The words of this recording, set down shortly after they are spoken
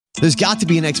There's got to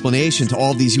be an explanation to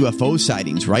all of these UFO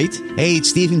sightings, right? Hey,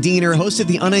 it's Stephen Diener, host of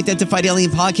the Unidentified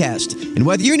Alien Podcast. And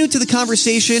whether you're new to the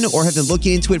conversation or have been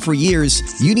looking into it for years,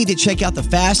 you need to check out the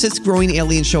fastest growing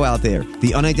alien show out there,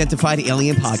 the Unidentified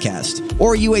Alien Podcast,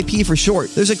 or UAP for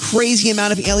short. There's a crazy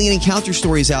amount of alien encounter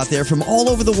stories out there from all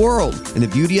over the world. And the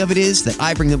beauty of it is that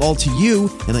I bring them all to you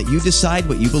and let you decide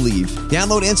what you believe.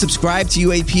 Download and subscribe to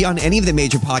UAP on any of the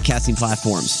major podcasting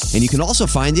platforms. And you can also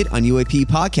find it on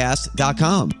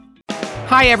UAPpodcast.com.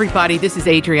 Hi, everybody. This is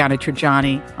Adriana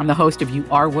Trajani. I'm the host of You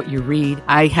Are What You Read.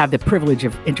 I have the privilege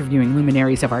of interviewing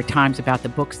luminaries of our times about the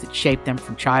books that shaped them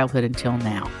from childhood until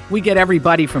now. We get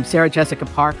everybody from Sarah Jessica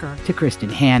Parker to Kristen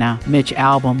Hanna, Mitch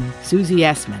Albom, Susie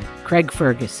Essman, Craig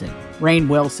Ferguson, Rainn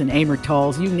Wilson, Amor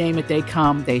Tolls, you name it, they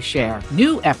come, they share.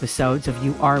 New episodes of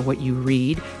You Are What You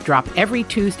Read drop every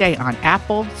Tuesday on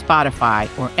Apple, Spotify,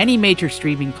 or any major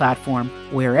streaming platform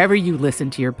wherever you listen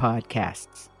to your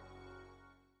podcasts.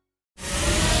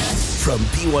 From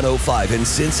B105 in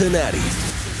Cincinnati,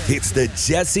 it's the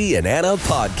Jesse and Anna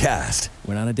podcast.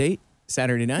 Went on a date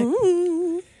Saturday night.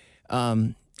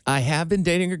 I have been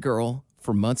dating a girl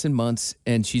for months and months,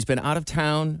 and she's been out of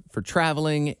town for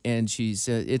traveling, and she's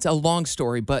it's a long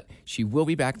story, but she will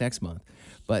be back next month.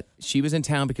 But she was in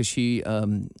town because she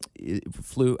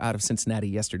flew out of Cincinnati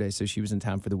yesterday, so she was in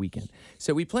town for the weekend.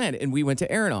 So we planned, and we went to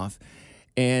Aronoff.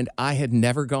 And I had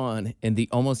never gone in the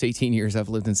almost 18 years I've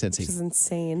lived in Cincy. Which is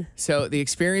insane. So the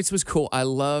experience was cool. I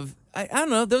don't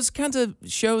know, those kinds of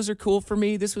shows are cool for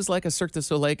me. This was like a Cirque du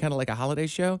Soleil, kind of like a holiday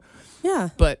show. Yeah.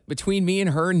 But between me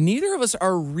and her, neither of us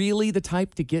are really the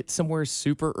type to get somewhere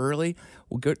super early.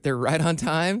 We'll get there right on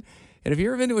time. And if you've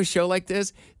ever been to a show like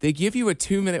this, they give you a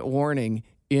 2-minute warning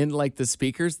in like the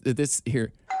speakers. This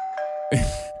here.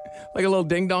 Like a little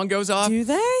ding dong goes off. Do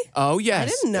they? Oh, yes. I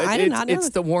didn't know. I did not know. It's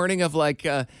the warning of like,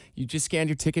 you just scanned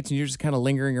your tickets and you're just kind of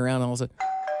lingering around and all of a sudden,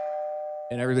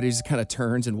 and everybody just kind of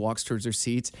turns and walks towards their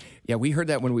seats. Yeah, we heard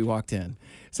that when we walked in.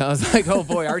 So I was like, oh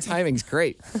boy, our timing's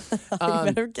great. You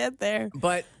better get there.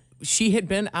 But she had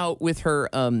been out with her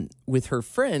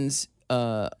friends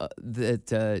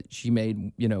that she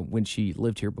made, when she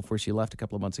lived here before she left a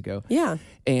couple of months ago. Yeah.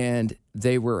 And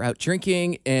they were out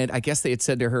drinking, and I guess they had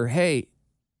said to her, hey,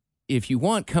 if you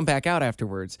want, come back out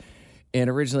afterwards. And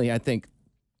originally, I think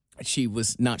she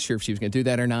was not sure if she was going to do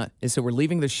that or not. And so we're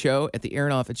leaving the show at the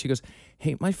Aronoff, and she goes,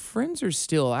 hey, my friends are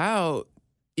still out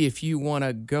if you want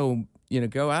to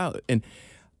go out. And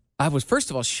I was, first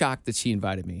of all, shocked that she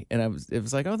invited me. And it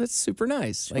was like, oh, that's super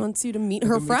nice. She wants you to meet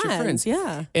her friends.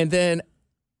 Yeah. And then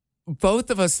both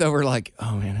of us, though, were like,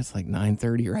 oh, man, it's like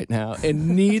 9:30 right now.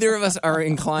 And neither of us are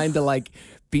inclined to, like,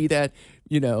 be that,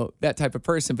 that type of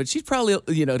person. But she's probably,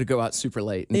 to go out super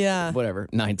late. And yeah. Whatever,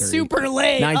 9:30. Super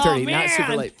late. 9:30, oh, man. not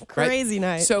super late. Right? Crazy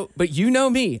night. So, but you know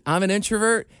me. I'm an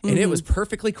introvert, and it was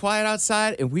perfectly quiet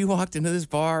outside. And we walked into this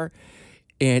bar,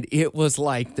 and it was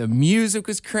like the music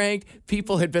was cranked.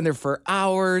 People had been there for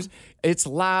hours. It's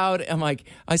loud. I'm like,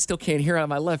 I still can't hear out of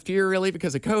my left ear really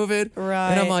because of COVID.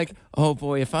 Right. And I'm like, oh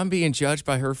boy, if I'm being judged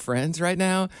by her friends right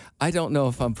now, I don't know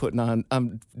if I'm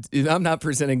not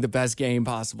presenting the best game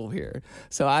possible here.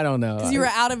 So I don't know. Because you were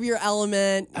out of your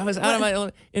element. I was out of my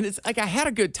element. And it's like I had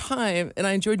a good time and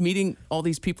I enjoyed meeting all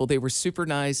these people. They were super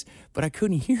nice, but I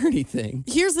couldn't hear anything.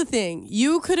 Here's the thing.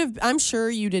 You could have, I'm sure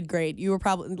you did great. You were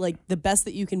probably like the best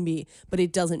that you can be, but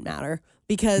it doesn't matter.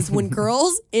 Because when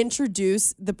girls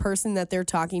introduce the person that they're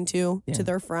talking to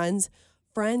their friends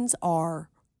are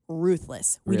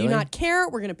ruthless. We do not care.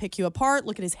 We're going to pick you apart.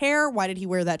 Look at his hair. Why did he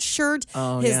wear that shirt?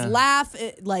 His laugh,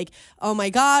 oh my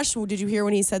gosh, did you hear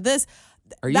when he said this?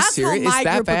 Are you That's serious? how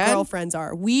my group bad? of girlfriends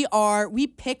are. We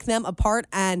pick them apart,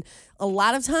 and a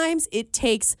lot of times it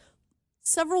takes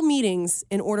several meetings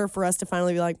in order for us to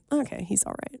finally be like, okay, he's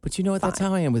all right. But you know what? Fine. That's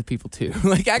how I am with people too.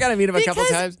 Like I got to meet him a couple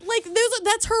times. Like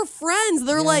that's her friends.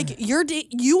 They're like,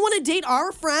 you want to date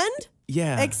our friend?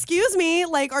 Yeah. Excuse me.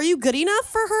 Like, are you good enough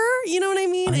for her? You know what I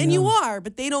mean? And you are,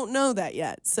 but they don't know that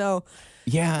yet. So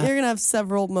yeah, you're going to have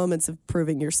several moments of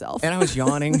proving yourself. And I was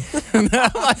yawning. I'm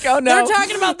like, oh no. They're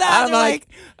talking about that. I'm like,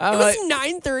 it was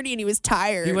 9:30 and he was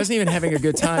tired. He wasn't even having a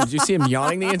good time. Did you see him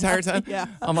yawning the entire time? Yeah.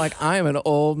 I'm like, I am an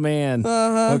old man.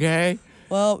 Okay.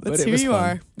 Well, that's who you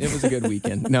are. It was a good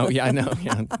weekend. No, yeah, I know.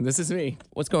 Yeah, this is me.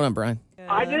 What's going on, Brian?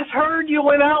 I just heard you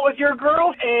went out with your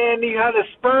girl and you had a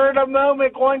spur of the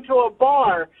moment going to a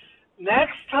bar.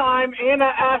 Next time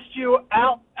Anna asked you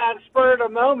out at spur of the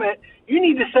moment, you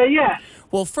need to say yes.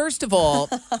 Well, first of all,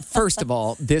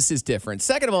 this is different.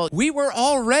 Second of all, we were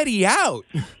already out.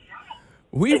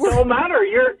 It don't matter.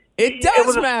 It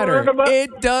was does a matter. spur of the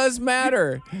It does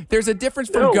matter. There's a difference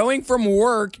from No. going from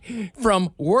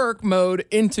work mode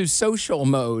into social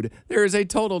mode. There is a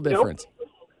total difference.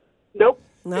 Nope.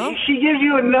 No? She gives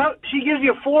you enough. She gives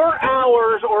you 4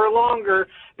 hours or longer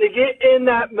to get in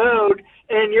that mode,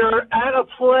 and you're at a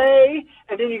play,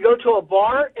 and then you go to a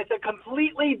bar. It's a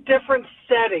completely different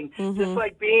setting, just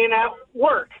like being at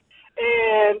work,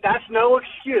 and that's no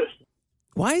excuse.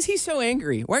 Why is he so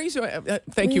angry? Why are you so...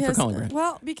 thank you for Yes, calling, Brad.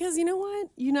 Well, because you know what?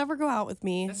 You never go out with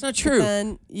me. That's not But true.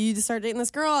 then you just start dating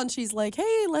this girl, and she's like,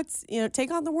 "Hey, let's take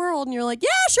on the world," and you're like, "Yeah,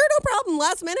 sure, no problem."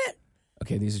 Last minute.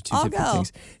 Okay, these are 2 I'll different go.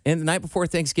 things. And the night before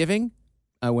Thanksgiving,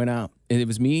 I went out. And it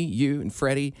was me, you, and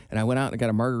Freddie. And I went out and got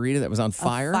a margarita that was on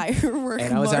fire. Firework.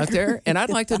 And I was out there. margarita. And I'd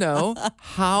like to know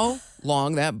how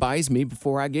long that buys me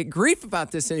before I get grief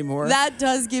about this anymore. That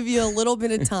does give you a little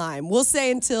bit of time. We'll say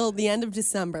until the end of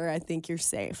December. I think you're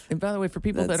safe. And by the way, for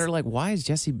people that are like, why is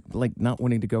Jesse like not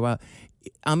wanting to go out?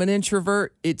 I'm an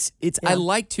introvert. I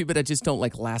like to, but I just don't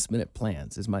like last minute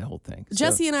plans is my whole thing. So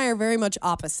Jesse and I are very much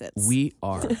opposites. we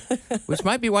are, which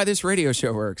might be why this radio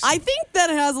show works. I think that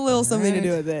has a little something to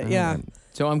do with it. Yeah.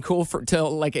 So I'm cool for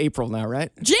till like April now, right?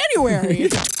 January.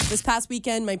 This past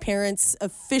weekend, my parents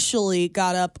officially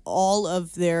got up all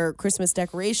of their Christmas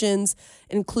decorations,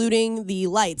 including the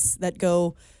lights that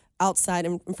go outside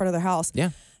in front of their house.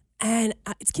 Yeah. And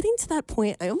it's getting to that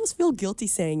point. I almost feel guilty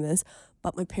saying this,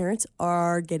 but my parents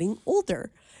are getting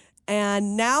older.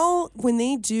 And now when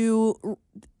they do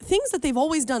things that they've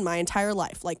always done my entire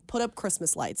life, like put up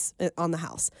Christmas lights on the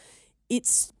house,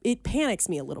 it panics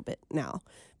me a little bit now.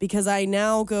 Because I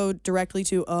now go directly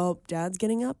to, oh, Dad's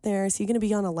getting up there. Is he going to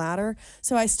be on a ladder?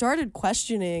 So I started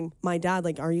questioning my dad,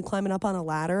 like, are you climbing up on a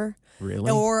ladder?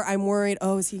 Really? Or I'm worried,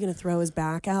 oh, is he going to throw his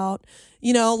back out?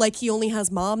 You know, like he only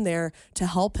has mom there to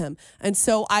help him. And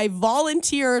so I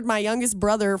volunteered my youngest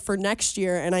brother for next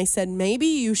year. And I said, maybe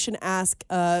you should ask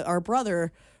our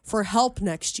brother for help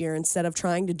next year instead of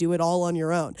trying to do it all on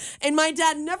your own. And my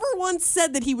dad never once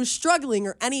said that he was struggling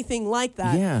or anything like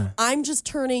that. Yeah. I'm just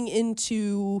turning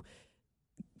into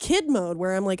kid mode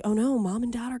where I'm like, oh no, mom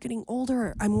and dad are getting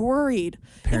older. I'm worried.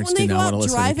 Parents and when do they go not out wanna listen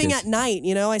to driving kids. at night,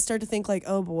 I start to think like,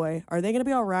 oh boy, are they going to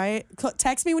be all right?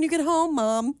 Text me when you get home,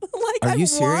 mom. Like, Are you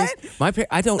serious? What? They're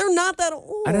not that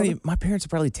old. I don't even, my parents are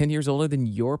probably 10 years older than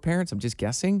your parents. I'm just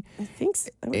guessing. I think so.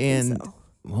 I don't And think so.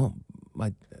 well,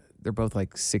 they're both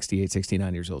like 68,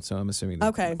 69 years old. So I'm assuming they're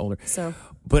Okay. older. So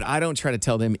But I don't try to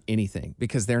tell them anything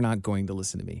because they're not going to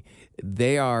listen to me.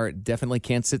 They are definitely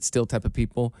can't sit still type of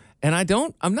people. And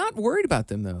I'm not worried about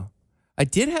them though. I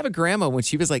did have a grandma when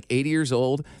she was like 80 years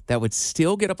old that would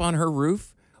still get up on her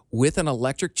roof with an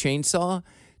electric chainsaw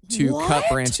to cut What?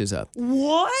 branches up.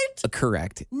 what?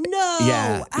 Correct. No,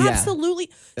 Yeah, absolutely.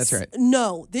 That's right.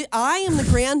 No, I am the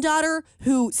granddaughter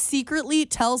who secretly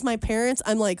tells my parents,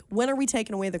 I'm like, when are we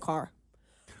taking away the car?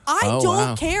 I Oh, don't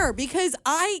wow. care because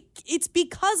it's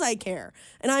because I care.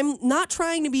 And I'm not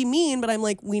trying to be mean, but I'm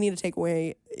like, we need to take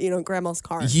away, grandma's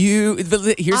car. But here's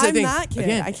the I'm thing. that kid.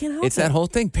 Again, I can't help it's that it. whole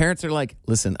thing. Parents are like,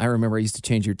 listen, I remember I used to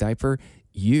change your diaper.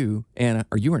 You, Anna,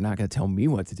 or you are not going to tell me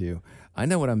what to do. I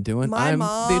know what I'm doing. My I'm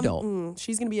mom, the adult.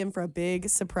 she's going to be in for a big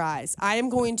surprise. I am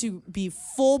going to be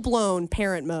full-blown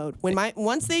parent mode.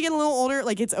 Once they get a little older,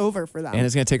 like it's over for them.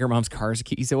 Anna's going to take her mom's car's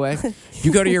keys away.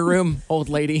 You go to your room, old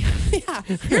lady. Yeah,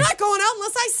 you're not going out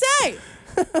unless I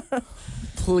say.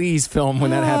 Please film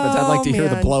when that happens. I'd like to hear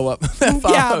the man. blow up that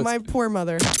follows. Yeah, my poor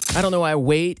mother. I don't know why I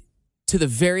wait to the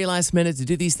very last minute to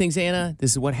do these things, Anna.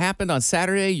 This is what happened on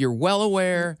Saturday. You're well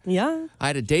aware. Yeah. I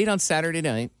had a date on Saturday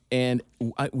night, and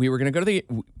we were going to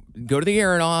go to the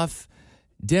Aronoff,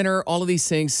 dinner, all of these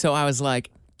things. So I was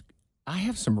like, I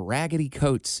have some raggedy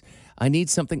coats. I need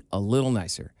something a little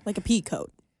nicer. Like a pea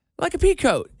coat. Like a pea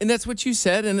coat. And that's what you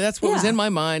said, and that's what was Yeah. in my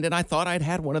mind. And I thought I'd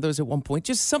had one of those at one point.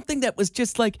 Just something that was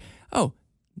just like, oh,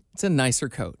 it's a nicer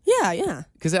coat. Yeah, yeah.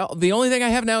 Because the only thing I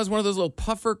have now is one of those little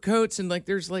puffer coats, and like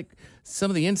there's like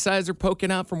some of the insides are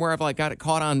poking out from where I've like got it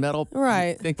caught on metal.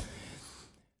 Right. thing.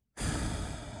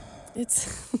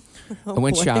 It's. I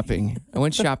went shopping.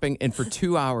 And for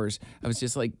 2 hours, I was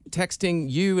just like texting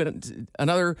you and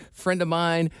another friend of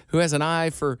mine who has an eye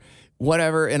for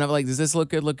whatever. And I'm like, does this look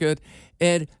good? Look good?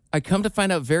 And I come to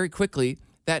find out very quickly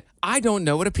that I don't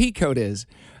know what a pea coat is.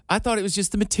 I thought it was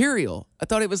just the material. I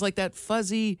thought it was like that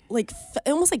fuzzy. Like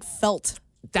almost like felt.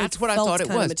 That's like what I felt thought it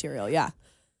kind of was. material, yeah.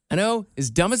 I know, as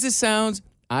dumb as this sounds,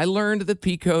 I learned that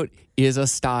pea coat is a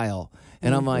style.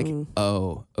 And I'm like,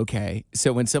 oh, okay.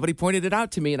 So when somebody pointed it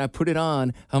out to me and I put it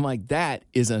on, I'm like, that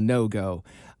is a no-go.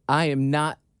 I am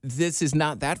not this is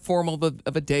not that formal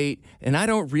of a date, and I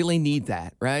don't really need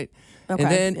that, right? Okay,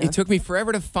 And then yeah. it took me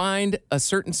forever to find a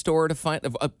certain store to find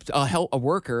a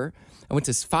worker. I went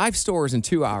to 5 stores in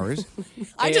 2 hours.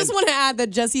 I just want to add that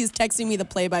Jesse is texting me the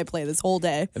play-by-play this whole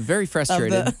day. Very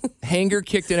frustrated. Hanger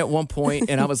kicked in at one point,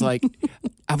 and I was like,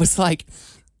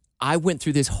 I went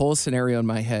through this whole scenario in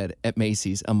my head at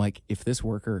Macy's. I'm like, if this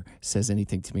worker says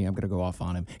anything to me, I'm going to go off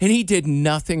on him. And he did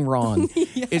nothing wrong.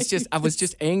 It's just, I was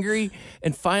just angry.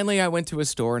 And finally, I went to a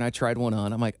store and I tried one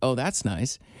on. I'm like, oh, that's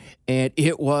nice. And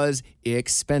it was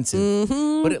expensive.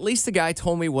 But at least the guy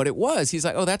told me what it was. He's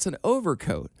like, oh, that's an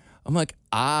overcoat. I'm like,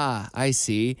 I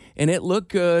see. And it looked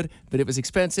good, but it was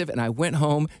expensive. And I went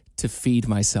home to feed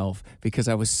myself because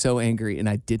I was so angry and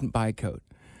I didn't buy a coat.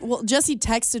 Well, Jesse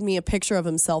texted me a picture of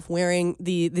himself wearing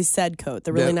the said coat,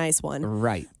 the really nice one.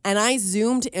 Right. And I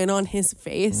zoomed in on his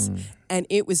face, and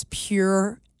it was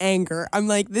pure anger. I'm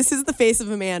like, this is the face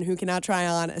of a man who cannot try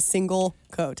on a single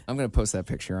coat. I'm going to post that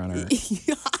picture on our...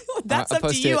 That's I'll up to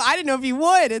post you. it. I didn't know if you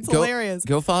would. It's hilarious.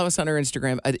 Go follow us on our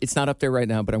Instagram. It's not up there right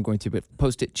now, but I'm going to. But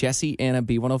post it, Jesse Anna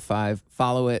B105.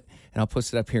 Follow it, and I'll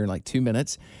post it up here in like 2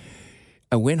 minutes.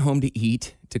 I went home to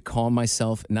eat to calm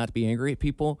myself, not to be angry at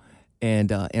people.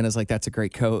 And Anna's like, that's a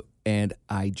great coat. And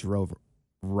I drove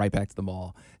right back to the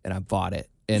mall and I bought it.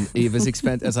 And it was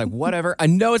expensive. I was like, whatever. I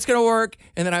know it's going to work.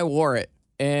 And then I wore it.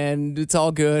 And it's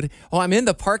all good. Oh, I'm in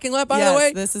the parking lot, by the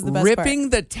way. This is the best ripping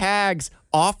the tags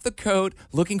off the coat,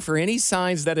 looking for any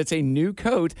signs that it's a new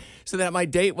coat so that my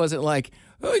date wasn't like,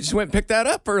 oh, I just went and picked that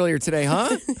up earlier today, huh?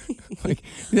 I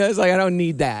was like, I don't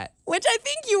need that. Which I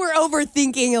think you were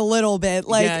overthinking a little bit.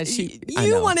 Like, Yeah, I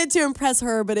you know. wanted to impress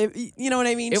her, but you know what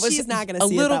I mean? She's not going to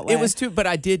see it that way. It was too, but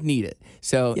I did need it.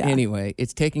 So Yeah. anyway,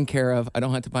 it's taken care of. I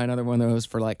don't have to buy another one of those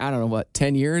for like, I don't know what,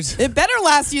 10 years? It better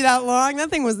last you that long. That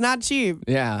thing was not cheap.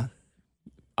 Yeah.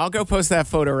 I'll go post that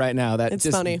photo right now. It's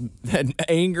funny. That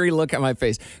angry look on my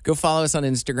face. Go follow us on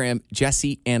Instagram,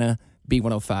 Jesse Anna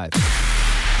B105.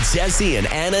 Jesse and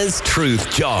Anna's Truth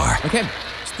Jar. Okay,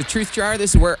 it's the Truth Jar.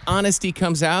 This is where honesty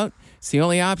comes out. It's the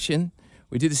only option.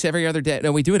 We do this every other day.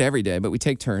 No, we do it every day, but we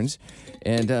take turns.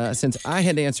 And since I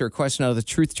had to answer a question out of the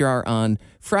Truth Jar on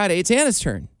Friday, it's Anna's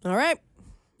turn. All right.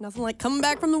 Nothing like coming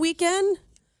back from the weekend.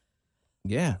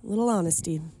 Yeah, A little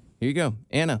honesty. here you go.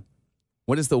 Anna,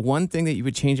 what is the one thing that you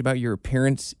would change about your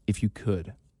appearance if you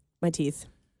could? My teeth.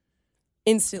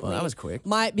 Instantly. Well, that was quick.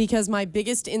 Because my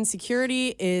biggest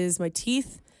insecurity is my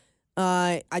teeth.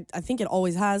 I think it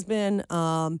always has been.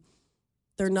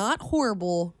 They're not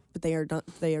horrible, but they are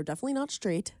definitely not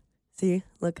straight. See,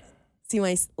 look. See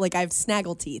I have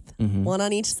snaggle teeth, one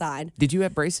on each side. Did you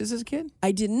have braces as a kid?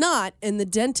 I did not, and the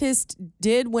dentist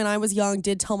did when I was young.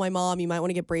 Did tell my mom you might want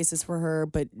to get braces for her,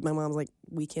 but my mom's like,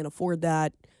 we can't afford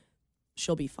that.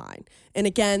 She'll be fine. And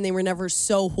again, they were never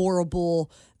so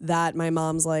horrible that my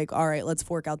mom's like, all right, let's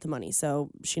fork out the money.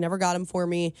 So she never got them for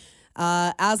me.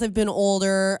 As I've been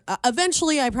older,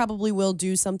 eventually I probably will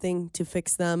do something to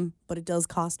fix them, but it does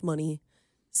cost money.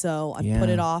 So I put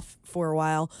it off for a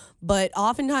while. But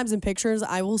oftentimes in pictures,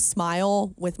 I will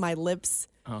smile with my lips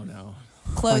Oh, no.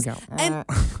 closed. And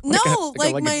no,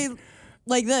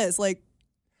 like this, like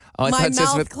Oh, my it's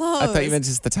just mouth I thought you closed. meant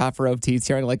just the top row of teeth,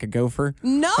 showing like a gopher.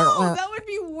 no, that would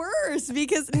be worse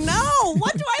because what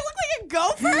do I look like a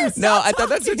gopher? No, Stop I thought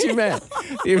that's what you talking. meant.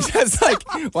 You were just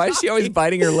like, why is she always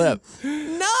biting her lip?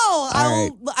 No, right.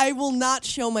 I will not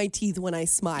show my teeth when I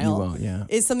smile. You won't, yeah.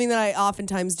 It's something that I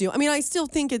oftentimes do. I mean, I still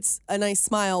think it's a nice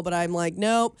smile, but I'm like,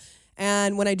 nope.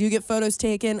 And when I do get photos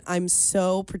taken, I'm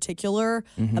so particular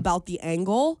about the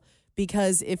angle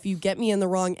because if you get me in the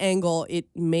wrong angle, it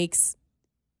makes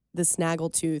the snaggle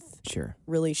tooth Sure.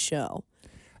 really show.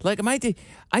 Like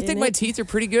I think my teeth are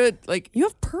pretty good. Like You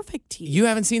have perfect teeth. you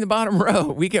haven't seen the bottom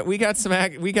row. We got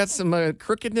some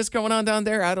crookedness going on down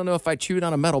there. I don't know if I chewed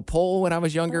on a metal pole when I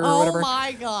was younger or whatever. Oh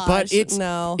my gosh. But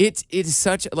it's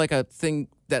such like a thing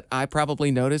that I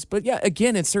probably noticed. But yeah,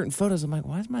 again, in certain photos, I'm like,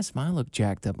 why does my smile look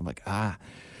jacked up? I'm like,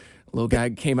 little guy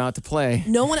came out to play.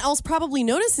 No one else probably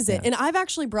notices it. And I've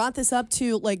actually brought this up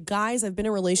to like guys I've been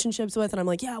in relationships with, and I'm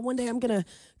like, yeah, one day I'm going to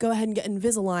go ahead and get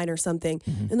Invisalign or something.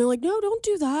 And they're like, no, don't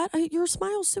do that. Your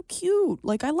smile's so cute.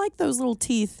 Like, I like those little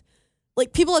teeth.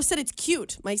 Like, people have said it's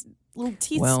cute. My little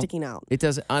teeth sticking out. It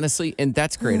does, honestly, and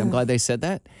that's great. I'm glad they said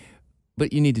that.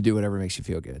 But you need to do whatever makes you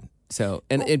feel good. So,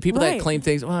 and people that right. claim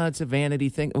things, well, it's a vanity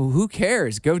thing. Well, who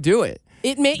cares? Go do it.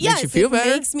 It makes you feel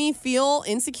better. Makes me feel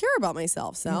insecure about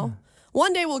myself. So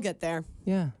one day we'll get there.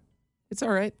 Yeah. It's all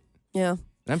right. Yeah.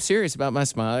 I'm serious about my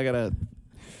smile.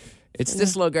 It's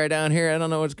this little guy down here. I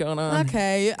don't know what's going on.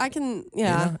 Okay. I can,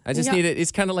 yeah. You know? I just need it.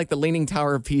 It's kind of like the Leaning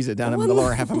Tower of Pisa down in the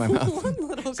lower half of my mouth. One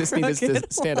little Just need us to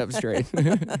crooked. stand up straight.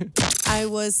 I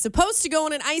was supposed to go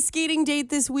on an ice skating date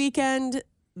this weekend.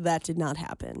 That did not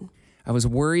happen. I was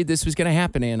worried this was going to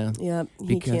happen, Anna. Yep, he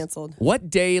because canceled. What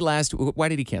day why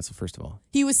did he cancel, first of all?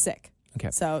 He was sick.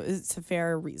 Okay. So it's a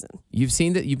fair reason. You've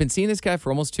been seeing this guy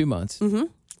for almost 2 months. Mm-hmm.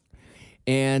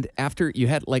 And after you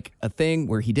had like a thing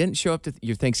where he didn't show up to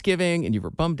your Thanksgiving and you were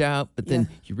bummed out, but then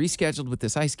you rescheduled with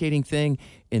this ice skating thing.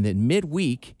 And then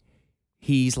midweek,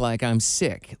 he's like, I'm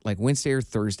sick, like Wednesday or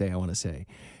Thursday, I want to say.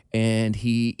 And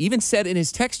he even said in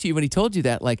his text to you when he told you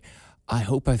that, like, I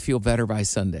hope I feel better by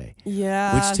Sunday.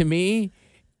 Yeah. Which to me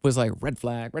was like red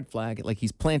flag, like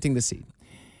he's planting the seed.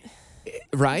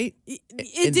 Right?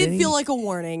 It did feel like a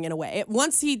warning in a way.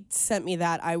 Once he sent me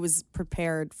that, I was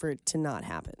prepared for it to not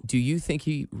happen. Do you think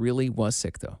he really was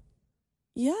sick, though?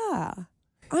 Yeah.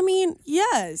 I mean,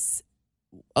 yes.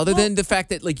 Other than the fact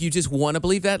that, like, you just want to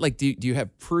believe that? Like, do you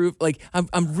have proof? Like, I'm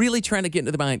really trying to get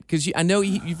into the mind because I know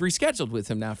you've rescheduled with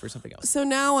him now for something else. So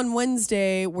now on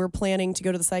Wednesday, we're planning to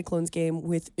go to the Cyclones game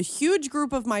with a huge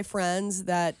group of my friends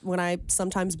that when I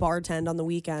sometimes bartend on the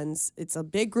weekends, it's a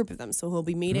big group of them. So he'll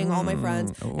be meeting all my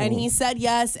friends. And he said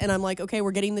yes. And I'm like, okay,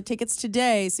 we're getting the tickets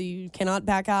today, so you cannot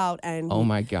back out. And Oh,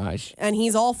 my gosh. and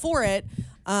he's all for it.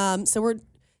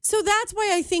 So that's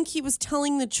why I think he was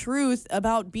telling the truth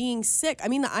about being sick. I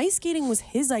mean, the ice skating was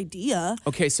his idea.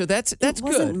 Okay, so that's It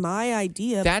wasn't good. my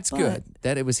idea. That's but good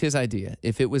that it was his idea.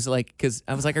 If it was like, because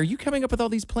I was like, are you coming up with all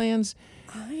these plans?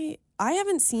 I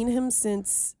haven't seen him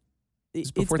since it's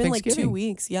before been like 2 Thanksgiving.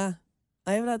 weeks. Yeah,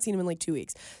 I have not seen him in like 2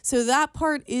 weeks. So that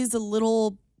part is a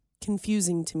little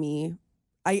confusing to me.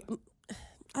 I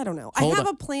don't know. Hold I have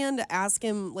on. a plan to ask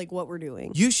him like what we're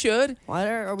doing. You should What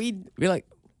are we? be like,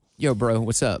 yo, bro,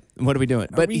 what's up? What are we doing?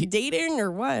 Are we dating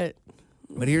or what?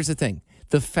 But here's the thing.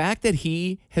 The fact that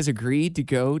he has agreed to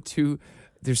go to,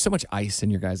 there's so much ice in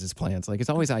your guys' plans. Like, it's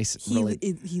always ice.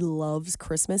 He loves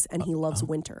Christmas and he loves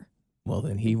winter. Well,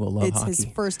 then he will love It's hockey. his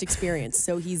first experience,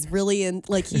 so he's really in.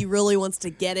 Like he really wants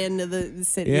to get into the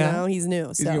city. Yeah. You know, he's new.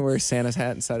 He's So going to wear Santa's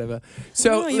hat inside of a...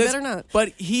 So No, you let's- better not.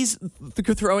 But he's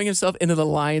throwing himself into the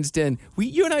lion's den.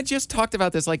 You and I just talked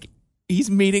about this. Like,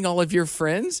 he's meeting all of your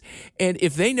friends. And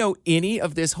if they know any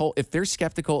of this whole... If they're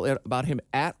skeptical about him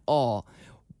at all...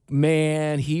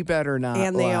 Man, he better not.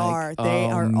 and they are. They oh,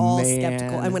 are all man.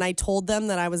 skeptical. And when I told them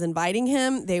that I was inviting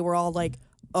him, they were all like,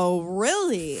 "Oh,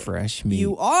 really? Fresh meat.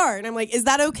 You are?" And I'm like, "Is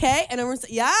that okay?" And everyone's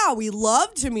like, "Yeah, we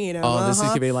love to meet him." Oh, this is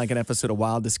gonna be like an episode of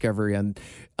Wild Discovery on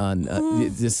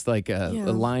just like a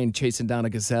lion chasing down a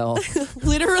gazelle.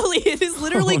 Literally, it is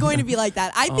literally going to be like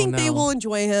that. I think they no. will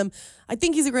enjoy him. I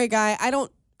think he's a great guy.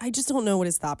 I just don't know what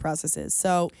his thought process is.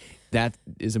 So That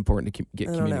is important to get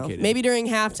I don't know. communicated. Maybe during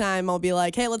halftime, I'll be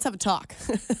like, "Hey, let's have a talk."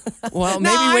 Well, No,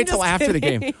 maybe I'm wait till just after the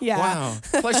kidding. game. Yeah. Wow.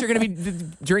 Plus, you're going to be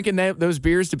drinking those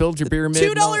beers to build your beer mid.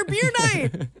 $2 beer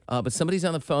night. But somebody's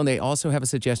on the phone. They also have a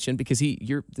suggestion because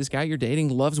this guy you're dating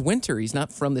loves winter. He's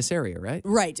not from this area, right?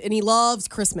 Right, and he loves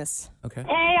Christmas. Okay.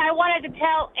 Hey, I wanted to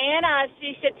tell Anna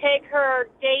she should take her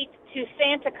date to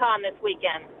SantaCon this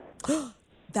weekend.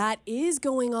 That is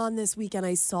going on this weekend.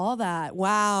 I saw that.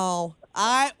 Wow.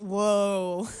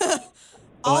 Whoa.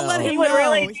 I'll let him He would know.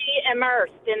 really be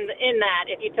immersed in that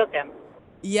if you took him.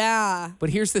 Yeah. But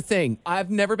here's the thing. I've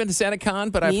never been to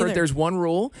SantaCon, but I've Me heard either. there's one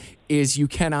rule is you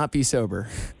cannot be sober.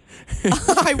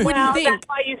 I wouldn't Well, think. that's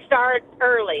why you start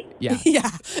early. Yeah. Yeah.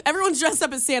 Everyone's dressed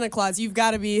up as Santa Claus. You've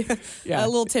got to be a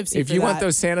little tipsy If for you want that.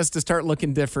 those Santas to start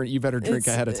looking different, you better drink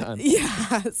It's- ahead of time.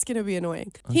 Yeah, it's going to be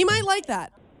annoying. He might like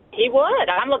that. He would.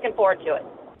 I'm looking forward to it.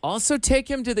 Also, take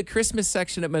him to the Christmas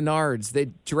section at Menards. They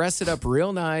dress it up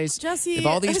real nice. Jesse, Have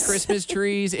all these Christmas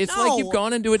trees. It's No. like you've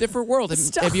gone into a different world.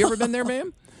 Have you ever been there,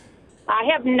 ma'am? I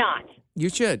have not. You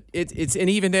should. It's in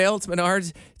Evendale. It's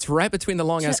Menards. It's right between the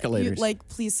long escalators.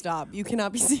 Please stop. You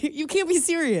cannot be. You can't be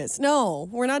serious. No,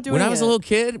 we're not doing when it. I was a little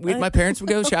kid, my parents would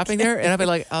go shopping there, and I'd be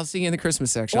like, "I'll see you in the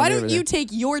Christmas section." Why I'll be don't over you there. take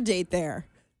your date there?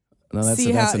 No, that's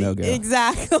See a how no-go.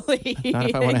 Exactly. Not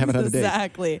if I wanna have another date.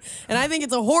 Exactly. And I think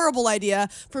it's a horrible idea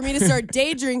for me to start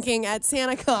day drinking at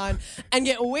SantaCon and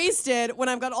get wasted when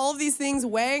I've got all of these things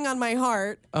weighing on my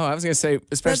heart. Oh, I was going to say,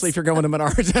 especially if That's- you're going to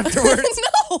Menards afterwards.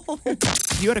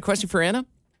 No. You had a question for Anna?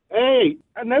 Hey,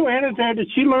 I know Anna's there. Did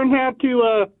she learn how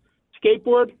to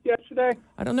skateboard yesterday?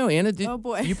 I don't know, Anna. Oh,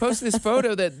 boy. You posted this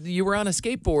photo that you were on a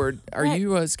skateboard. Are Right.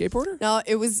 you a skateboarder? No,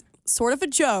 it was sort of a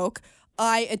joke.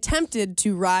 I attempted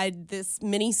to ride this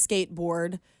mini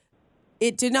skateboard.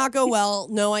 It did not go well.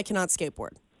 No, I cannot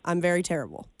skateboard. I'm very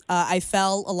terrible. I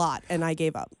fell a lot and I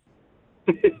gave up.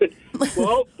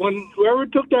 Well, when whoever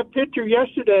took that picture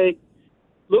yesterday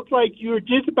looked like you were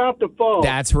just about to fall.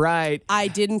 That's right. I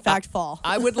did, in fact, fall.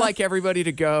 I would like everybody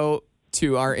to go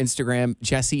to our Instagram,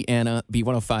 Jesse Anna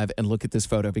B105, and look at this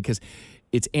photo because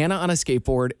it's Anna on a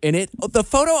skateboard, and the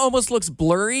photo almost looks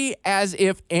blurry as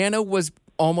if Anna was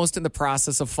almost in the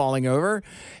process of falling over.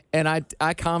 And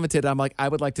I commented, I'm like, I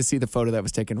would like to see the photo that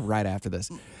was taken right after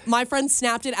this. My friend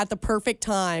snapped it at the perfect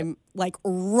time, like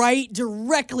right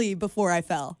directly before I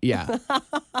fell. Yeah.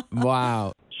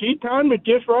 Wow. She timed it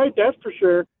just right, that's for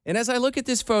sure. And as I look at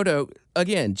this photo,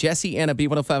 again, Jesse Anna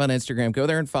B105 on Instagram, go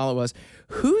there and follow us.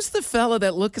 Who's the fella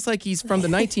that looks like he's from the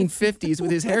 1950s with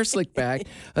his hair slicked back,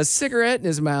 a cigarette in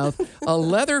his mouth, a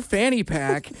leather fanny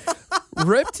pack,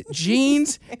 ripped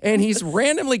jeans, and he's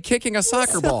randomly kicking a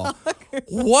soccer ball?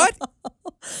 What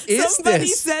is Somebody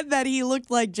this? said that he looked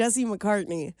like Jesse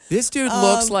McCartney. This dude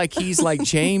looks like he's like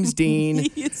James Dean,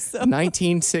 He is so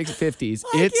 1950s.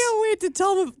 I can't wait to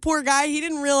tell the poor guy. He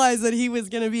didn't realize that he was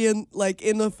going to be in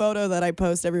the photo that I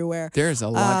post everywhere. There's a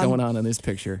lot going on in this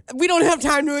picture. We don't have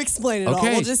time to explain it all.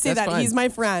 Okay, We'll just say that's that fine. he's my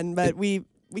friend, but we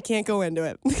can't go into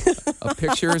it. A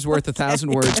picture is worth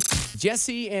 1,000 words.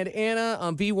 Jesse and Anna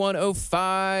on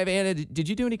B105. Anna, did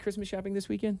you do any Christmas shopping this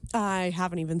weekend? I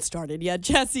haven't even started yet.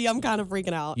 Jesse, I'm kind of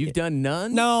freaking out. You've done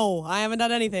none? No, I haven't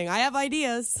done anything. I have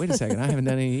ideas. Wait a second. I haven't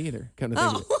done any either. Come to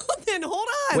think of it. Oh, then hold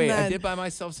on. Wait, then. I did buy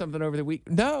myself something over the week.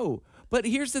 No. But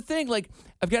here's the thing. Like,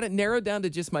 I've got it narrowed down to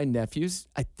just my nephews,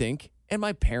 I think, and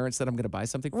my parents that I'm going to buy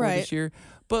something for Right. this year.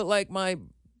 But, like, my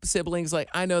siblings, like,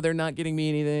 I know they're not getting me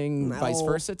anything, No. vice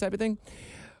versa type of thing.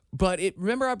 But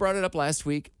remember I brought it up last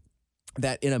week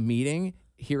that in a meeting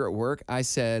here at work, I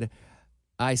said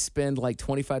I spend like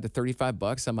 $25 to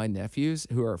 $35 on my nephews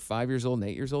who are 5 years old and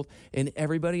 8 years old. And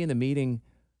everybody in the meeting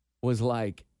was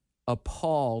like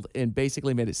appalled and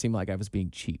basically made it seem like I was being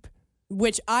cheap.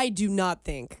 Which I do not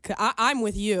think. I'm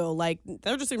with you. Like,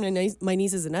 they're just my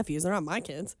nieces and nephews. They're not my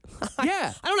kids.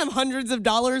 Yeah. I don't have hundreds of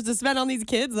dollars to spend on these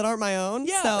kids that aren't my own.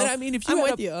 Yeah, so and I mean, if you I'm add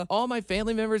with up you. all my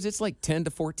family members, it's like 10 to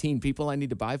 14 people I need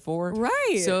to buy for.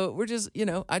 Right. So we're just,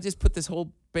 I just put this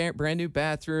whole brand new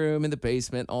bathroom in the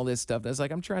basement, all this stuff. And I was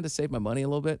like, I'm trying to save my money a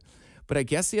little bit. But I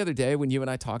guess the other day when you and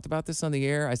I talked about this on the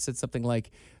air, I said something like,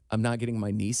 I'm not getting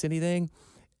my niece anything.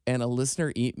 And a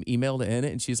listener emailed in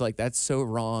it, and she's like, that's so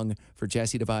wrong for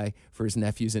Jesse to buy for his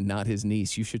nephews and not his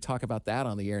niece. You should talk about that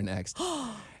on the air next.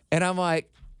 And I'm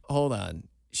like, hold on.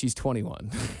 She's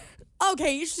 21.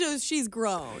 Okay, so she's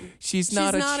grown. She's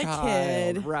not a a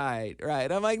kid. Right.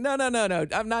 I'm like, no.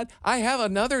 I'm not. I have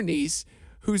another niece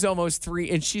who's almost 3,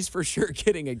 and she's for sure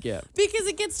getting a gift. Because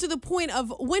it gets to the point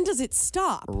of when does it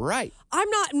stop? Right. I'm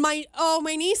not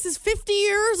my niece is 50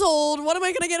 years old. What am I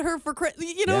going to get her for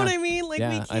Christmas? You know what I mean? Like, we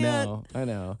can't. I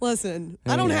know. Listen,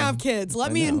 I don't have kids.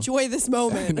 Let me enjoy this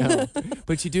moment. No.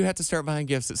 But you do have to start buying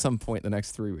gifts at some point in the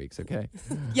next 3 weeks, okay?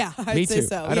 Yeah, I'd Me say too.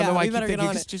 so. I don't know why I we keep better get thinking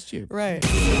on it's it. just you. Right.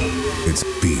 It's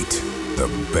Beat the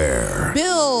Bear.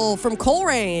 Bill from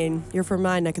Coleraine. You're from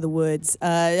my neck of the woods.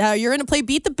 You're in to play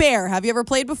Beat the Bear. Have you ever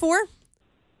played before?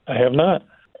 I have not.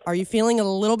 Are you feeling a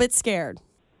little bit scared?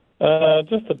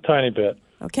 Just a tiny bit.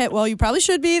 Okay, well, you probably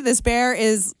should be. This bear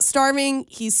is starving.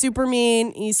 He's super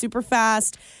mean. He's super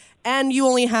fast. And you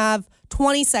only have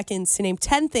 20 seconds to name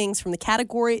 10 things from the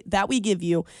category that we give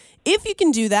you. If you can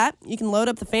do that, you can load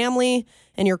up the family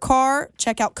and your car.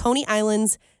 Check out Coney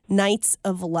Island's Nights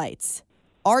of Lights.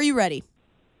 Are you ready?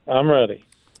 I'm ready.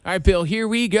 All right, Bill, here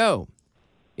we go.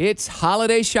 It's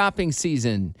holiday shopping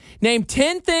season. Name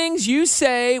 10 things you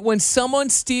say when someone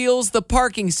steals the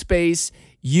parking space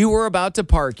you were about to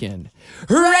park in.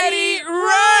 Ready,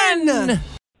 run!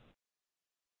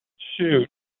 Shoot.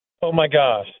 Oh, my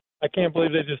gosh. I can't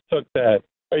believe they just took that.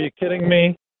 Are you kidding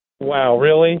me? Wow,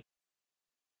 really?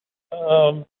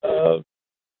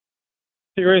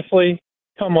 Seriously?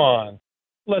 Come on.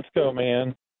 Let's go,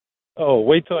 man. Oh,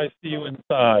 wait till I see you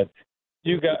inside.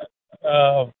 You got...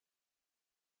 Oh!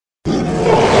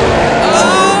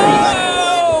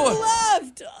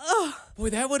 Left. Ugh. Boy,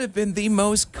 that would have been the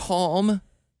most calm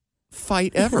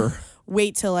fight ever.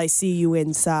 Wait till I see you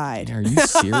inside. Are you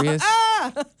serious?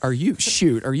 Are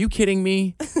you kidding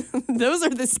me? Those are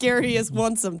the scariest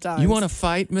ones sometimes. You want to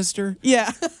fight, mister?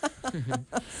 Yeah.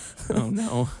 Oh,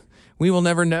 no. We will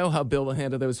never know how Bill will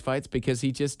handle those fights because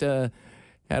he just had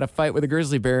a fight with a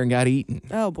grizzly bear and got eaten.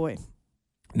 Oh, boy.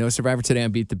 No survivor today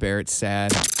on Beat the Bear. It's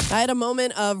sad. I had a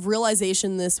moment of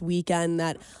realization this weekend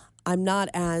that I'm not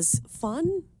as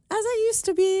fun as I used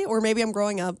to be, or maybe I'm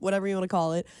growing up, whatever you want to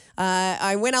call it.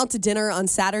 I went out to dinner on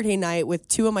Saturday night with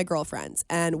 2 of my girlfriends,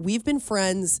 and we've been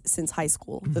friends since high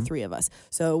school, the 3 of us.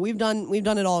 So we've done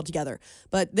it all together.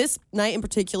 But this night in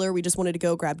particular, we just wanted to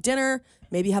go grab dinner,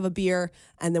 maybe have a beer,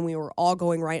 and then we were all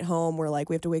going right home. We're like,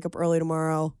 we have to wake up early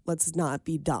tomorrow. Let's not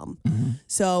be dumb.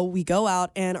 So we go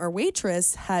out, and our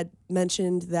waitress had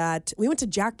mentioned that we went to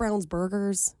Jack Brown's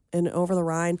Burgers in Over the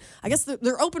Rhine. I guess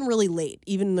they're open really late,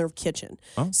 even in their kitchen.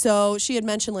 Oh. So she had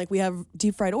mentioned, like, we have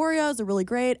deep fried Oreos. They're really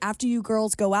great. After you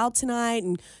girls go out tonight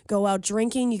and go out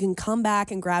drinking, you can come back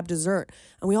and grab dessert.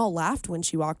 And we all laughed when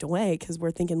she walked away because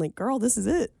we're thinking, like, girl, this is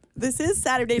it. This is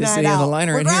Saturday This is night the end of out. the line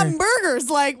We're right grabbing here. burgers.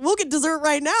 Like, we'll get dessert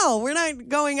right now. We're not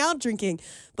going out drinking.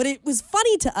 But it was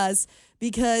funny to us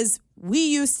because we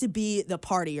used to be the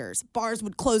partiers. Bars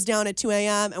would close down at 2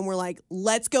 a.m. and we're like,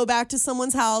 let's go back to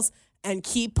someone's house and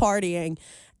keep partying.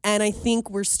 And I think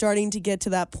we're starting to get to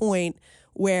that point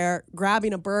where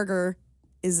grabbing a burger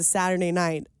is a Saturday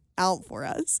night out for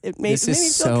us. This made me is feel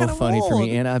so kind of funny for old.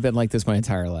 me, Anna. I've been like this my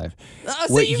entire life.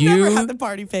 So you've never had the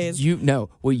party phase.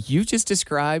 What you just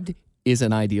described is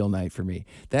an ideal night for me.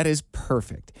 That is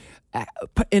perfect.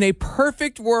 In a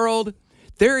perfect world,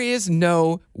 there is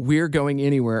no we're going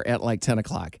anywhere at like 10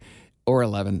 o'clock or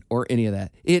 11 or any of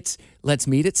that. It's let's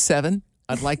meet at 7.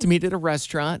 I'd like to meet at a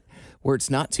restaurant where it's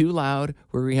not too loud,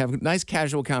 where we have a nice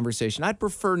casual conversation. I'd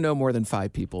prefer no more than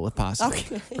 5 people if possible,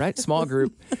 right? Small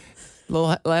group.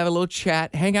 Have a little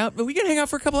chat, hang out, but we can hang out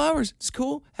for a couple hours. It's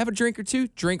cool. Have a drink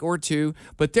or two,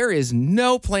 but there is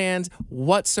no plans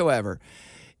whatsoever.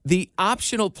 The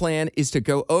optional plan is to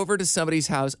go over to somebody's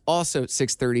house, also at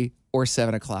 6:30 or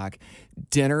 7 o'clock.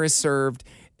 Dinner is served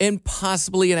and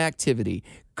possibly an activity.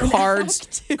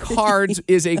 Cards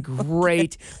is a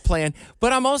great plan,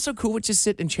 but I'm also cool with just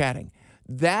sitting and chatting.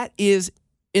 That is,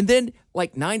 and then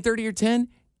like 9:30 or 10,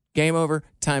 game over,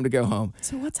 time to go home.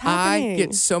 So what's happening? I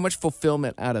get so much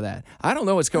fulfillment out of that. I don't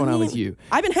know what's going on with you.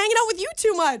 I've been hanging out with you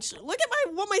too much. Look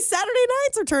at what my Saturday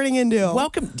nights are turning into.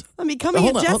 Welcome. I'm becoming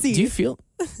Hold a on. Jessie. Do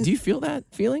you feel that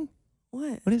feeling?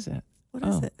 What? What is that? What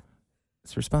is it?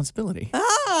 It's responsibility.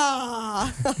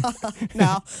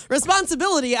 No.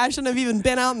 Responsibility. I shouldn't have even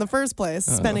been out in the first place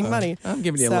spending money. I'm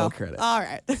giving you a little credit. All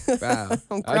right. Wow.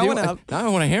 I'm growing up. Now I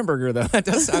want a hamburger, though. That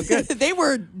does sound good. They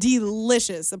were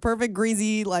delicious. A perfect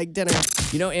greasy dinner.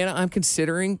 You know, Anna, I'm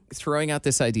considering throwing out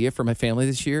this idea for my family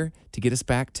this year to get us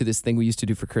back to this thing we used to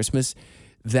do for Christmas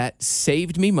that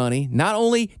saved me money. Not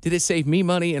only did it save me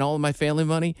money and all of my family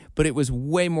money, but it was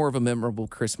way more of a memorable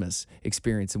Christmas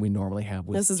experience than we normally have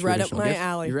with This is right up traditional my gifts.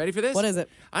 alley. You ready for this? What is it?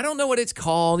 I don't know what it's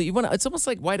called. It's almost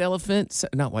like white elephant.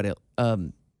 Not white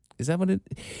elephant. Is that what it?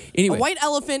 Anyway, A white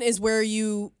elephant is where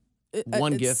you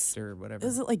one it's- gift or whatever.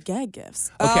 Is it like gag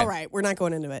gifts? Okay. All right, we're not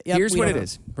going into it. Yep, Here's we what don't it know.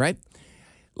 is, right?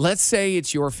 Let's say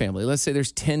it's your family. Let's say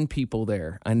there's 10 people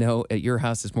there. I know at your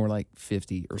house it's more like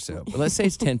 50 or so. But let's say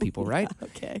it's 10 people, right?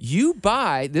 Okay. You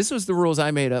buy, this was the rules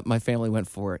I made up. My family went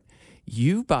for it.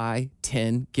 You buy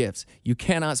 10 gifts. You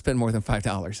cannot spend more than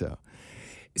 $5 though.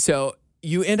 So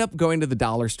you end up going to the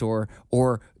dollar store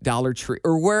or Dollar Tree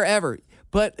or wherever.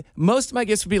 But most of my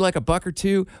gifts would be like $1 or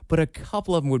 $2, but a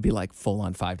couple of them would be like full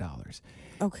on $5.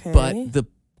 Okay. But the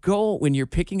goal when you're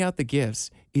picking out the gifts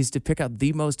is to pick out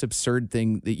the most absurd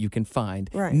thing that you can find.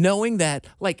 Right. Knowing that,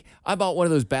 like, I bought one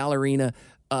of those ballerina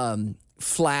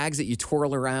flags that you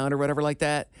twirl around or whatever like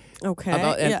that. Okay.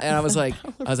 And I was like,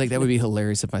 that would be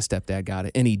hilarious if my stepdad got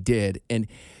it. And he did. And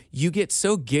you get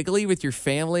so giggly with your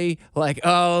family, like,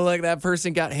 oh, look, that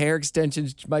person got hair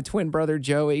extensions, my twin brother,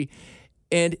 Joey.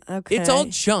 And it's all Okay.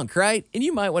 junk, right? And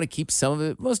you might want to keep some of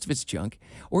it. Most of it's junk.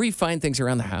 Or you find things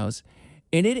around the house.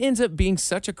 And it ends up being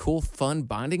such a cool, fun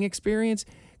bonding experience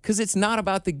because it's not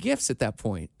about the gifts at that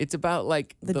point. It's about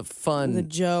like the fun. the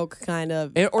joke kind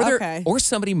of. Or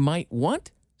somebody might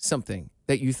want something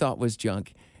that you thought was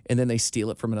junk and then they steal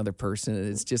it from another person. And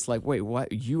it's just like, wait,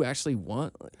 what? You actually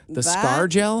want the scar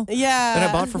gel Yeah. that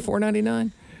I bought for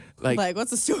 $4.99? Like,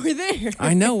 what's the story there?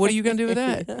 I know. What are you going to do with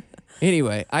that?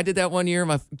 Anyway, I did that one year.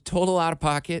 My total out of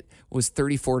pocket was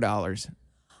 $34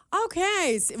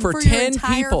 Okay. for your 10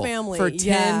 entire people. family. For 10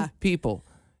 Yeah. people.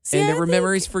 See, and there I were think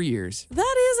memories for years.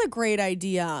 That is a great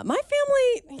idea. My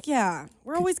family,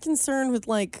 we're always concerned with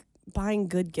like buying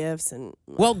good gifts and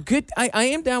Well, good. I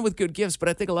am down with good gifts, but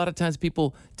I think a lot of times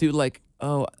people do like,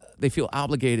 oh, they feel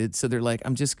obligated. So they're like,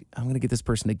 I'm going to get this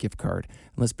person a gift card. And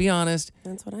let's be honest.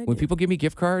 that's what I When do. people give me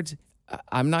gift cards,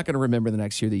 I'm not going to remember the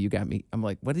next year that you got me. I'm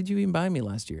like, what did you even buy me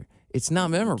last year? It's not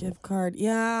memorable. Gift card.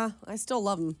 Yeah, I still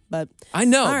love them, but I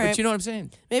know, All but right. you know what I'm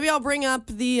saying? maybe I'll bring up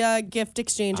the gift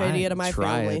exchange idea to my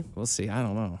Try family. it. We'll see. I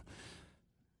don't know.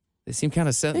 They seem kind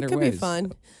of set in It their could ways. be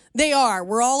fun. They are.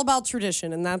 We're all about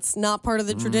tradition, and that's not part of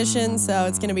the tradition, so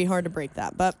it's going to be hard to break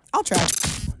that. But I'll try.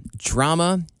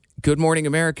 Drama, Good Morning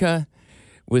America,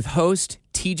 with host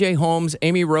TJ Holmes,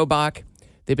 Amy Robach.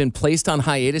 They've been placed on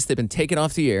hiatus. They've been taken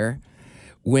off the air.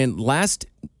 When last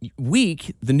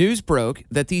week the news broke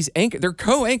that they're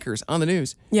co-anchors on the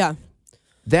news, Yeah.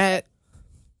 that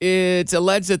It's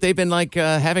alleged that they've been like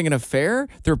having an affair.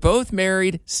 They're both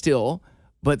married still,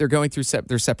 but they're going through,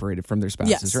 they're separated from their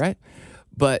spouses, Yes. right?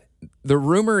 But the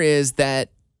rumor is that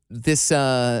this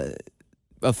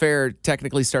affair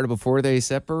technically started before they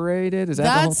separated. Is that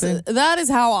the whole thing? That is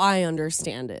how I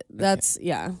understand it. That's,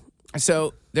 yeah.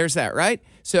 So there's that, right?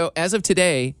 So as of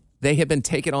today, they have been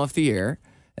taken off the air.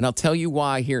 And I'll tell you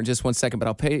why here in just 1 second, but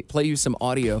I'll play you some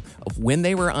audio of when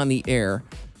they were on the air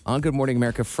on Good Morning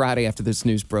America Friday after this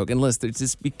news broke. And listen, they're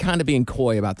just kind of being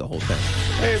coy about the whole thing.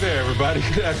 Hey there, everybody.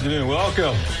 Good afternoon.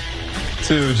 Welcome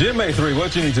to GMA3,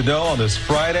 What You Need to Know on this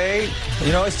Friday.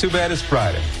 You know, it's too bad it's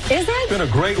Friday. Is it? It's been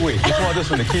a great week. Just want this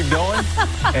one to keep going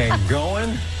and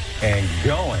going and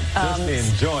going. Just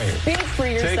enjoy it. Speak for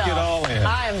yourself. Take it all in.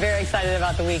 I am very excited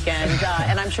about the weekend,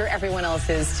 and I'm sure everyone else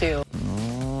is too.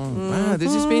 Wow, they're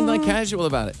just being like casual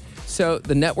about it. So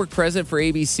the network president for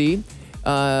ABC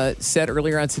said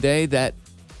earlier on today that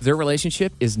their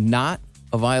relationship is not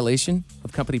a violation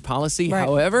of company policy. Right.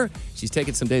 However, she's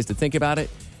taken some days to think about it,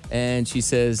 and she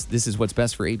says this is what's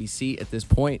best for ABC at this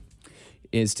point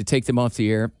is to take them off the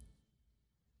air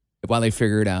while they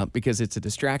figure it out because it's a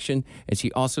distraction. And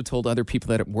she also told other people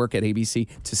that work at ABC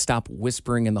to stop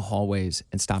whispering in the hallways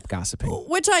and stop gossiping.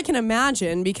 Which I can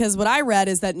imagine because what I read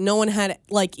is that no one had,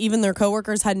 like, even their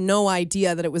coworkers had no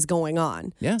idea that it was going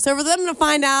on. Yeah. So for them to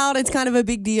find out, it's kind of a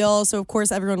big deal. So, of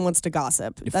course, everyone wants to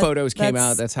gossip. Photos came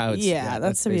out. That's how it's... Yeah,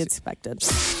 that's to be basic. expected.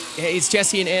 Hey, it's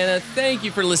Jesse and Anna. Thank you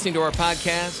for listening to our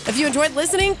podcast. If you enjoyed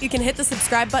listening, you can hit the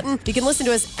subscribe button. You can listen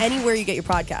to us anywhere you get your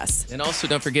podcasts. And also,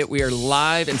 don't forget, we are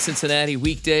live in Cincinnati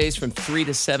weekdays from 3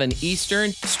 to 7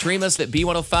 Eastern. Stream us at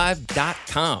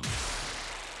B105.com.